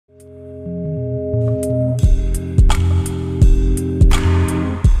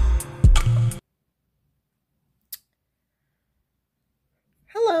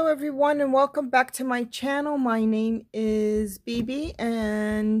everyone, and welcome back to my channel. My name is Bebe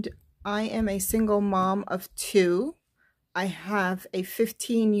and I am a single mom of two. I have a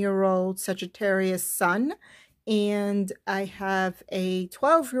 15-year-old Sagittarius son and I have a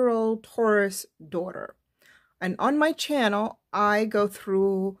 12-year-old Taurus daughter. And on my channel, I go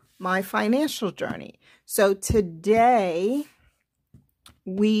through my financial journey. So today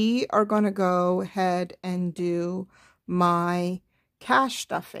we are going to go ahead and do my cash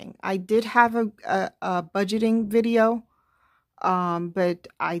stuffing. I did have a budgeting video, but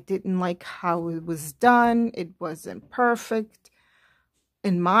I didn't like how it was done. It wasn't perfect.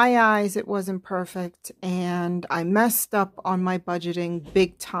 In my eyes, it wasn't perfect, and I messed up on my budgeting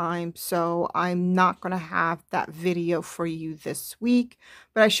big time, so I'm not going to have that video for you this week,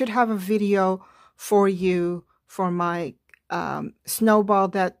 but I should have a video for you for my snowball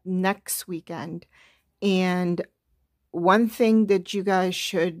that next weekend. And one thing that you guys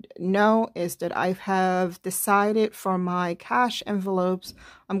should know is that I have decided for my cash envelopes,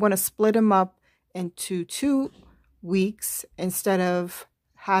 I'm going to split them up into 2 weeks instead of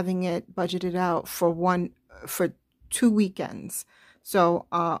having it budgeted out for 2 weekends. So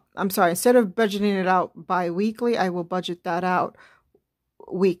I'm sorry, instead of budgeting it out bi-weekly, I will budget that out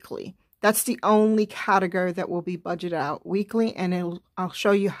weekly. That's the only category that will be budgeted out weekly, and I'll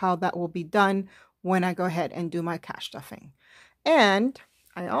show you how that will be done when I go ahead and do my cash stuffing. And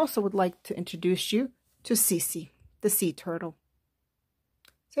I also would like to introduce you to Cece, the sea turtle.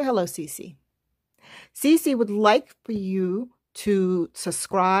 Say hello, Cece. Cece would like for you to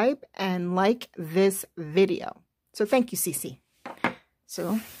subscribe and like this video. So thank you, Cece.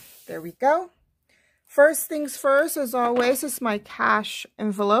 So there we go. First things first, as always, is my cash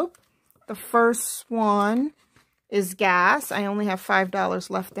envelope. The first one is gas. I only have $5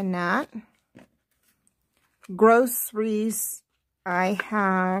 left in that. Groceries, I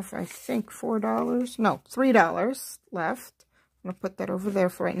have, I think, $3 left. I'm going to put that over there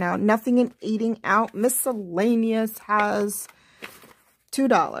for right now. Nothing in eating out. Miscellaneous has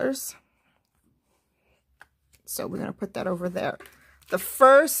 $2. So we're going to put that over there. The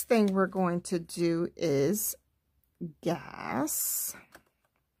first thing we're going to do is gas.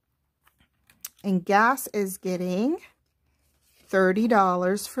 And gas is getting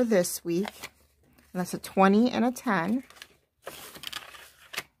 $30 for this week. And that's a 20 and a 10.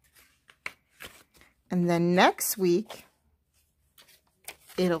 And then next week,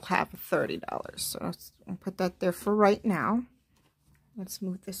 it'll have $30. So I'll put that there for right now. Let's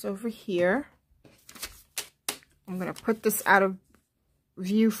move this over here. I'm going to put this out of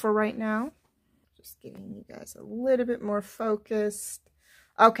view for right now. Just getting you guys a little bit more focused.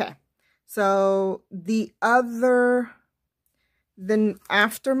 Okay. So then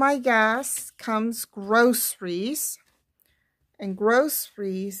after my gas comes groceries. And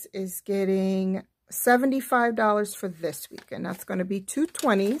groceries is getting $75 for this week. And that's going to be 2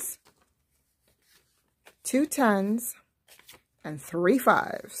 20s, 2 10s, and 3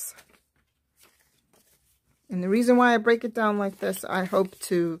 5s. And the reason why I break it down like this, I got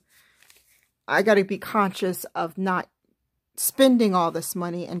to be conscious of not spending all this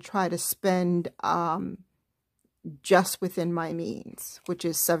money and try to spend just within my means, which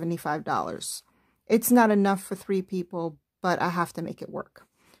is $75. It's not enough for 3 people, but I have to make it work.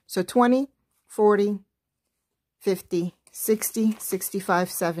 So 20, 40, 50, 60, 65,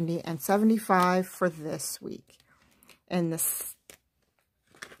 70, and 75 for this week. And this,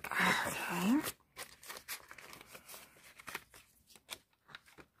 okay.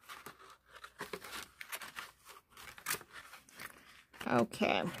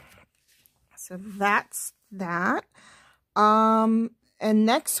 Okay, so that's that. And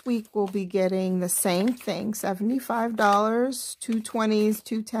next week we'll be getting the same thing, $75, 2 20s,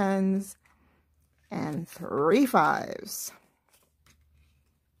 2 10s, and 3 5s.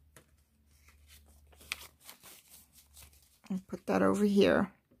 I'll put that over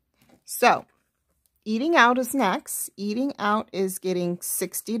here. So, eating out is next. Eating out is getting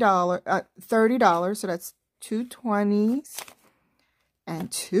 $30, so that's 2 20s.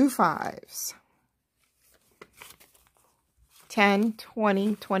 And 2 5s. 10,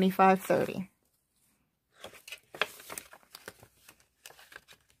 20, 25, 30.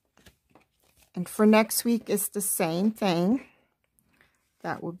 And for next week, it's the same thing.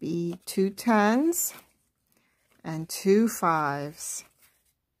 That will be 2 10s and 2 5s.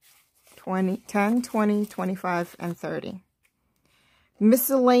 10, 20, 25, and 30.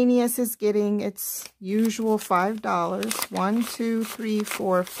 Miscellaneous is getting its usual $5. 1, 2, 3,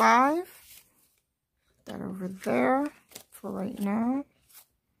 4, 5. Put that over there for right now.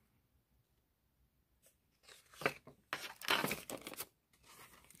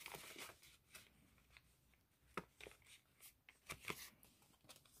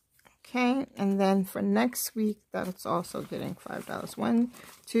 Okay, and then for next week, that's also getting $5. 1,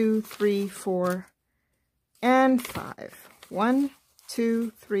 2, 3, 4, and 5. 1,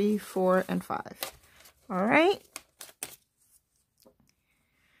 2, 3, 4, and 5. All right.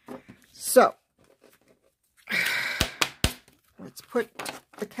 So, let's put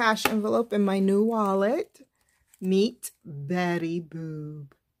the cash envelope in my new wallet. Meet Betty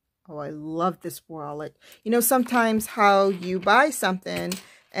Boop. Oh, I love this wallet. You know, sometimes how you buy something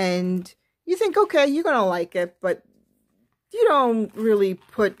and you think, okay, you're going to like it, but you don't really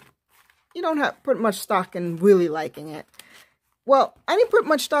put, put much stock in really liking it. Well, I didn't put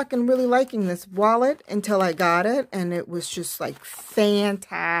much stock in really liking this wallet until I got it, and it was just like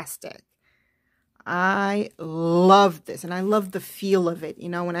fantastic. I love this, and I love the feel of it. You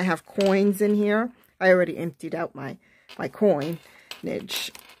know, when I have coins in here, I already emptied out my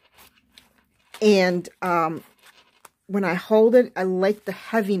coinage. And when I hold it, I like the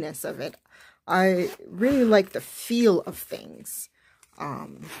heaviness of it. I really like the feel of things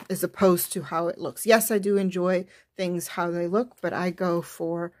as opposed to how it looks. Yes, I do enjoy things how they look, but I go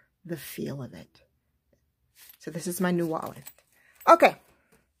for the feel of it. So this is my new wallet. Okay.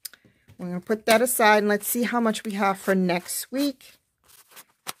 We're going to put that aside and let's see how much we have for next week.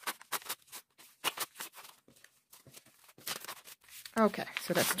 Okay,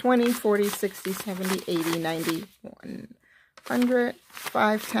 so that's 20, 40, 60, 70, 80, 90, 100,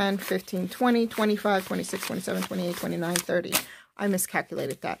 5, 10, 15, 20, 25, 26, 27, 28, 29, 30. I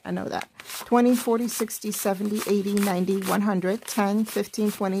miscalculated that. I know that. 20, 40, 60, 70, 80, 90, 100, 10,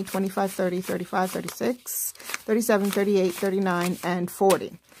 15, 20, 25, 30, 35, 36, 37, 38, 39, and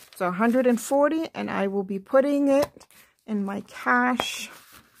 40. So 140, and I will be putting it in my cash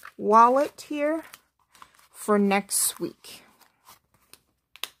wallet here for next week.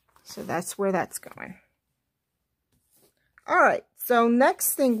 So that's where that's going. All right, so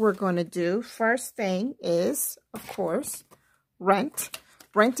next thing we're going to do, first thing is, of course, rent.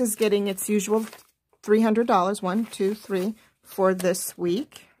 Rent is getting its usual $300, 1, 2, 3, for this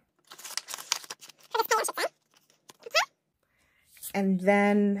week. And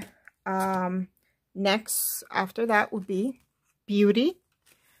then next, after that would be beauty.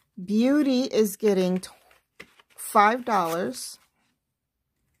 Beauty is getting $5.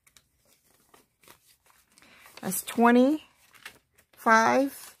 That's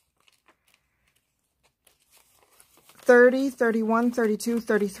 25, 30, 31, 32,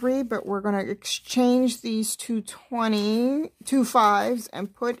 33, but we're going to exchange these two 5s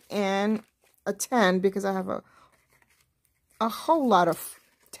and put in a 10 because I have a whole lot of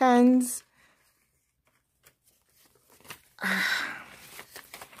 10s.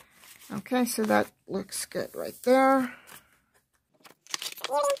 Okay, so that looks good right there.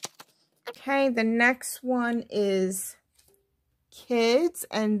 Okay, the next one is kids,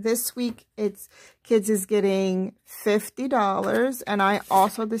 and this week it's kids is getting $50, and I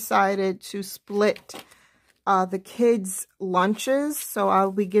also decided to split the kids' lunches, so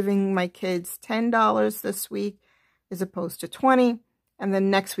I'll be giving my kids $10 this week as opposed to 20, and then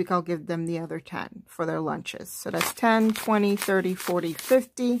next week I'll give them the other 10 for their lunches. So that's 10, 20, 30, 40,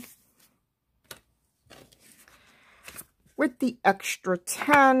 50. With the extra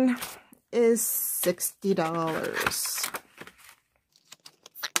 10 is $60.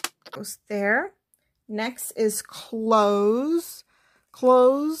 Goes there. Next is clothes.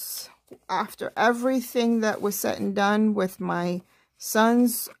 Clothes, after everything that was said and done with my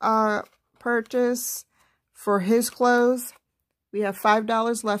son's purchase for his clothes, we have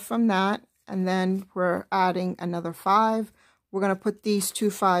 $5 left from that, and then we're adding another 5. We're going to put these two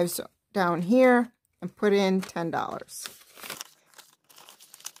 5s down here and put in $10.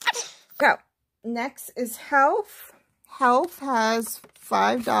 So, next is health. Health has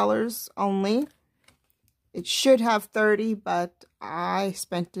 $5 only. It should have 30, but I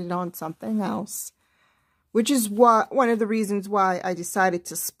spent it on something else, which is one of the reasons why I decided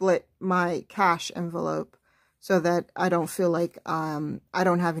to split my cash envelope so that I don't feel like I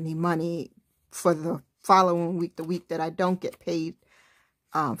don't have any money for the following week, the week that I don't get paid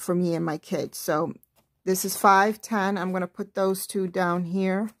for me and my kids. So this is 5, 10. I'm going to put those two down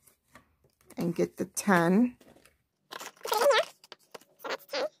here and get the 10.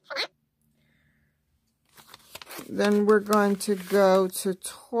 Then we're going to go to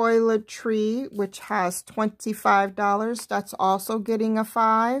toiletry, which has $25. That's also getting a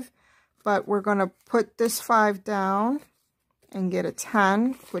 5. But we're going to put this 5 down and get a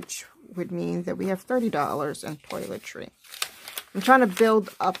 10, which would mean that we have $30 in toiletry. I'm trying to build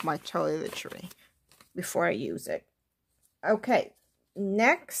up my toiletry before I use it. Okay,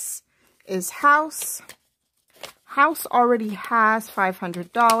 next is house. House already has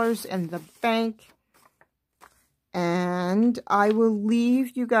 $500 in the bank. And I will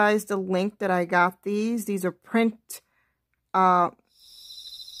leave you guys the link that I got these. These are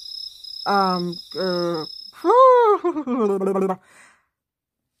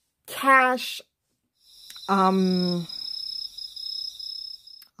cash, oh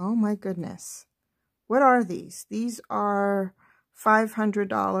my goodness. What are these? These are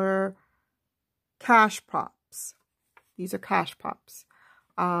 $500 cash pops. These are cash pops.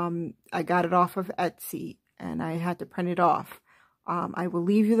 I got it off of Etsy and I had to print it off. I will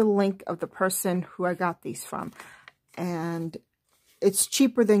leave you the link of the person who I got these from. And it's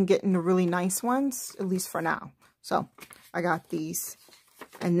cheaper than getting the really nice ones, at least for now. So I got these.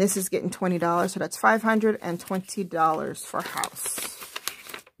 And this is getting $20. So that's $520 for house.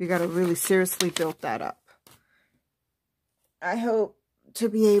 You got to really seriously build that up. I hope to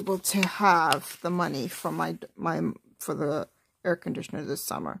be able to have the money for for the air conditioner this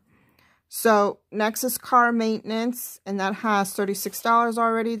summer. So next is car maintenance, and that has $36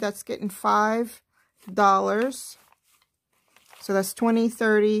 already. That's getting $5. So that's 20,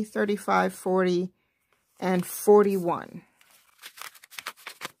 30, 35, 40, and 41.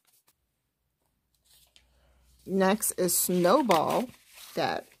 Next is Snowball.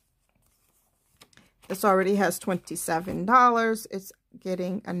 This already has $27. It's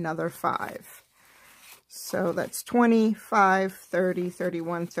getting another $5. So that's 25, 30,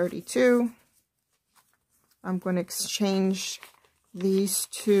 31, 32. I'm going to exchange these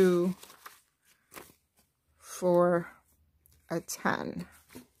two for a 10.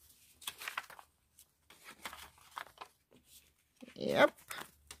 Yep.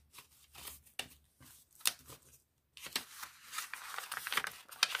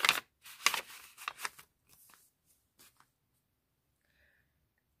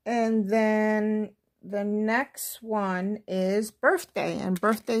 And then the next one is birthday, and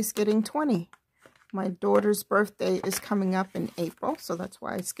birthday's getting 20. My daughter's birthday is coming up in April, so that's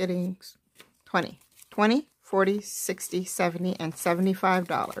why it's getting 20. 20, 40, 60, 70, and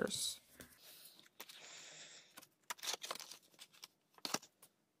 $75.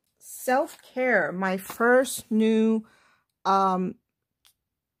 Self-care, my first new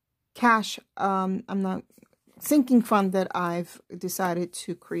cash, sinking fund that I've decided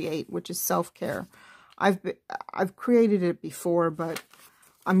to create, which is self-care. I've created it before, but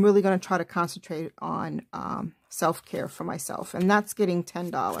I'm really going to try to concentrate on self-care for myself, and that's getting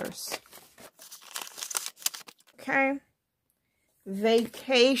 $10. Okay.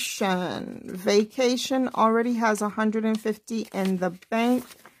 Vacation. Vacation already has $150 in the bank,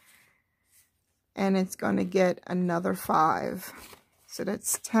 and it's going to get another $5. So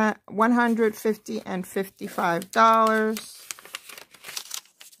that's $150 and $55.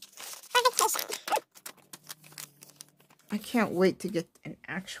 I can't wait to get an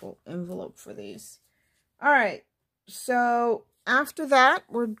actual envelope for these. All right. So after that,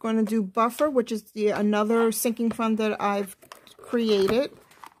 we're going to do buffer, which is another sinking fund that I've created,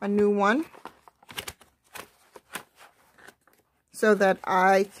 a new one, so that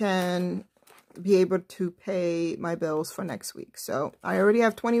I can be able to pay my bills for next week. So I already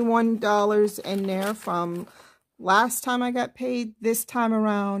have $21 in there from last time I got paid. This time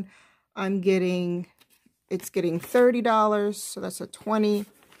around, it's getting $30. So that's a 20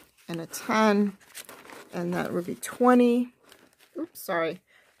 and a 10, and that would be 20. Oops, sorry.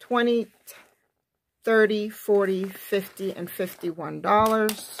 20, 30, 40, 50, and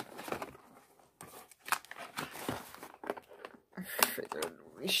 $51. I figured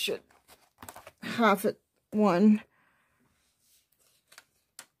we should have it one.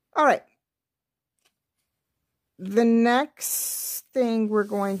 All right. The next thing we're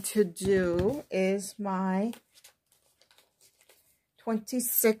going to do is my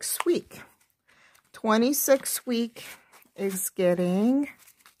 26 week. 26 week is getting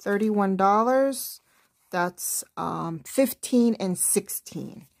 $31. That's 15 and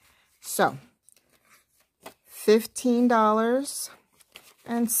 16. So $15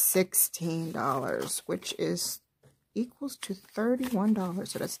 and $16, which is equals to $31.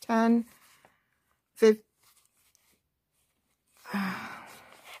 So that's 10,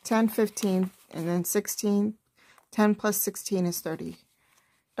 15, and then 16. 10 plus 16 is $30.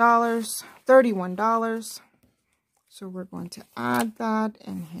 $31. So we're going to add that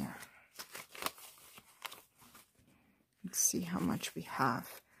in here. Let's see how much we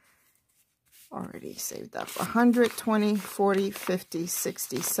have already saved up. 100, 20, 40, 50,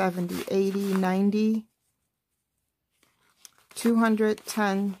 60, 70, 80, 90, 200,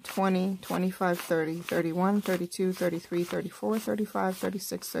 10, 20, 25, 30, 31, 32, 33, 34, 35,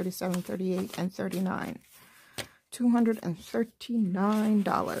 36, 37, 38, and 39.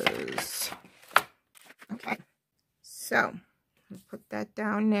 $239. Okay, so I'll put that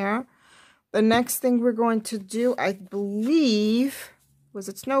down there. The next thing we're going to do, I believe, was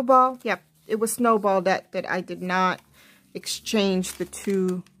it Snowball? Yep, it was Snowball that I did not exchange the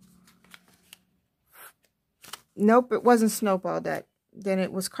two. Nope, it wasn't Snowball that. Then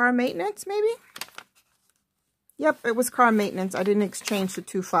it was Car Maintenance, maybe? Yep, it was Car Maintenance. I didn't exchange the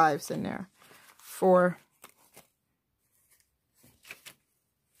 2 5s in there for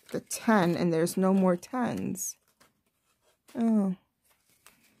the 10, and there's no more 10s. Oh.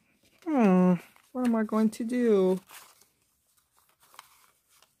 What am I going to do?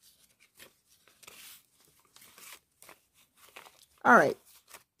 All right.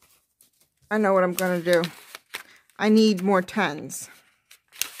 I know what I'm going to do. I need more 10s.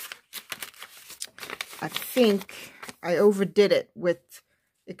 I think I overdid it with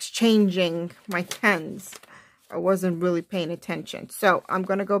exchanging my 10s. I wasn't really paying attention. So I'm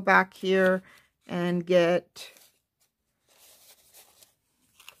going to go back here and get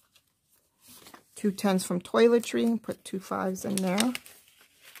 2 10s from toiletry and put 2 5s in there.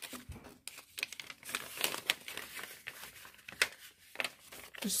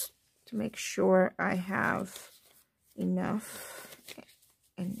 Just to make sure I have enough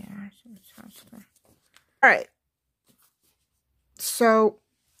in there. All right. So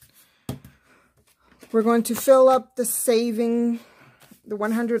we're going to fill up the saving, the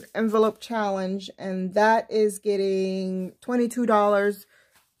 100 envelope challenge, and that is getting $22,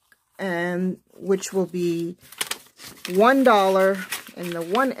 and which will be $1 in the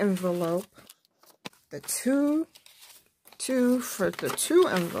 1 envelope, the two for the 2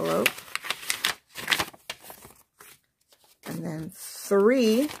 envelope, and then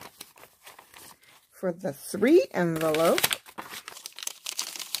 3 for the 3 envelope.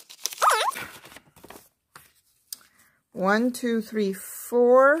 1, 2, 3,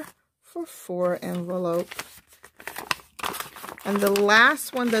 4 for 4 envelope. And the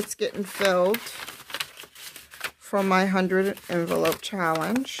last one that's getting filled from my 100 envelope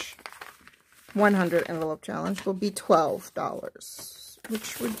challenge, 100 envelope challenge, will be $12,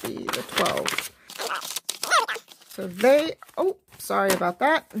 which would be the 12. So they, oh, sorry about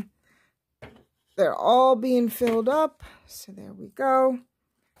that. They're all being filled up. So there we go.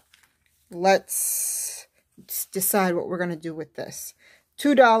 Let's decide what we're going to do with this.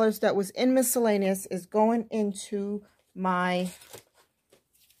 $2 that was in miscellaneous is going into my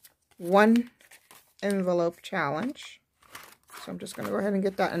 1 envelope challenge. So I'm just going to go ahead and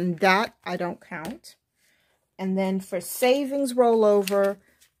get that. And that I don't count. And then for savings rollover,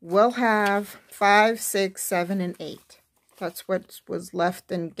 we'll have 5, 6, 7, and 8. That's what was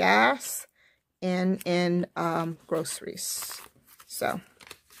left in gas and in groceries. So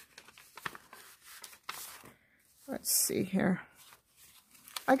let's see here.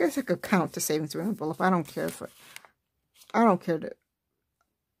 I guess I could count the savings envelope. I don't care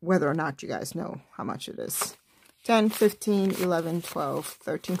whether or not you guys know how much it is. 10, 15, 11, 12,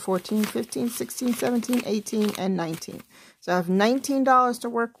 13, 14, 15, 16, 17, 18, and 19. So I have $19 to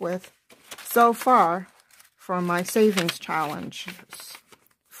work with so far for my savings challenge,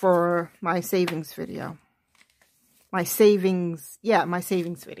 for my savings video. My savings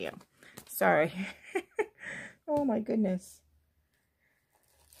video. Sorry. Oh my goodness.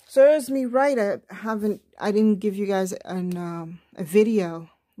 Serves me right. I didn't give you guys a video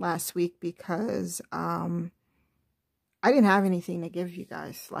last week because I didn't have anything to give you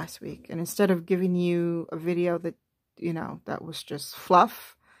guys last week. And instead of giving you a video that, you know, that was just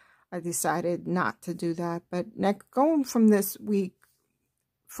fluff, I decided not to do that. But next, going from this week,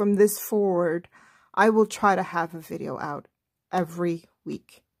 from this forward, I will try to have a video out every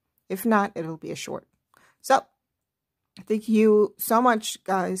week. If not, it'll be a short. So, thank you so much,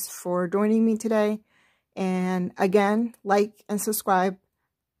 guys, for joining me today. And again, like and subscribe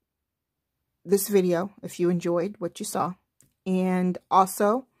this video if you enjoyed what you saw. And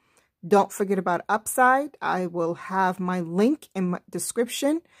also, don't forget about Upside. I will have my link in my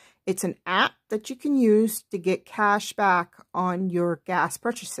description. It's an app that you can use to get cash back on your gas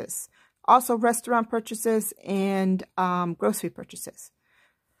purchases. Also, restaurant purchases and grocery purchases.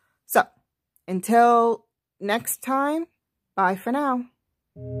 So, until next time, bye for now.